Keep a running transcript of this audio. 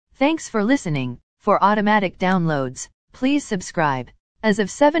Thanks for listening. For automatic downloads, please subscribe. As of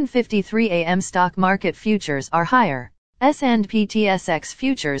 7:53 a.m. stock market futures are higher. S&P TSX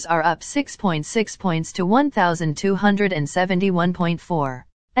futures are up 6.6 points to 1,271.4.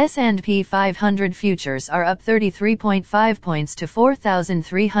 S&P 500 futures are up 33.5 points to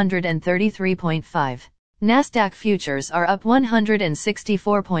 4,333.5. Nasdaq futures are up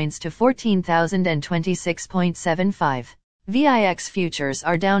 164 points to 14,026.75. VIX futures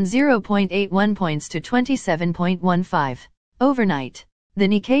are down 0.81 points to 27.15. Overnight, the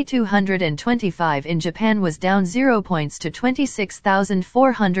Nikkei 225 in Japan was down 0 points to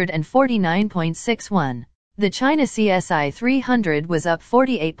 26,449.61. The China CSI 300 was up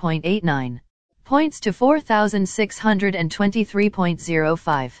 48.89 points to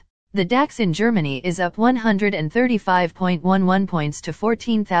 4,623.05. The DAX in Germany is up 135.11 points to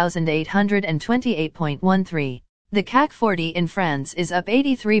 14,828.13. The CAC 40 in France is up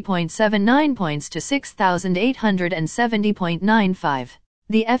 83.79 points to 6,870.95.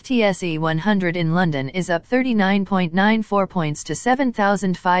 The FTSE 100 in London is up 39.94 points to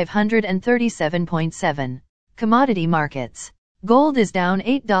 7,537.7. Commodity markets. Gold is down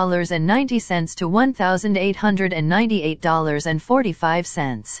 $8.90 to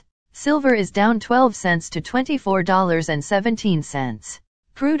 $1,898.45. Silver is down 12 cents to $24.17.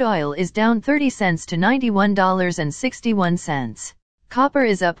 Crude oil is down 30 cents to $91.61. Copper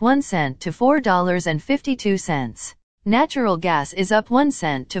is up 1 cent to $4.52. Natural gas is up 1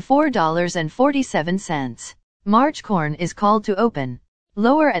 cent to $4.47. March corn is called to open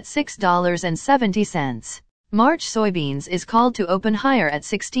lower at $6.70. March soybeans is called to open higher at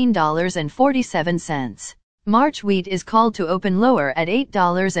 $16.47. March wheat is called to open lower at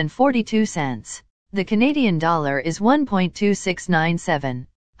 $8.42. The Canadian dollar is 1.2697.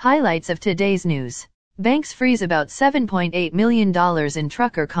 Highlights of today's news. Banks freeze about $7.8 million in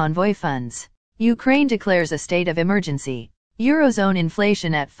trucker convoy funds. Ukraine declares a state of emergency. Eurozone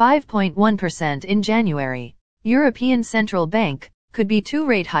inflation at 5.1% in January. European Central Bank, could be 2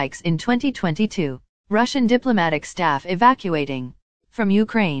 rate hikes in 2022. Russian diplomatic staff evacuating from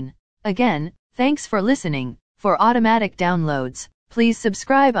Ukraine. Again, thanks for listening. For automatic downloads, please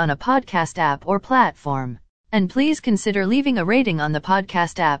subscribe on a podcast app or platform. And please consider leaving a rating on the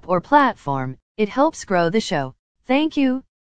podcast app or platform. It helps grow the show. Thank you.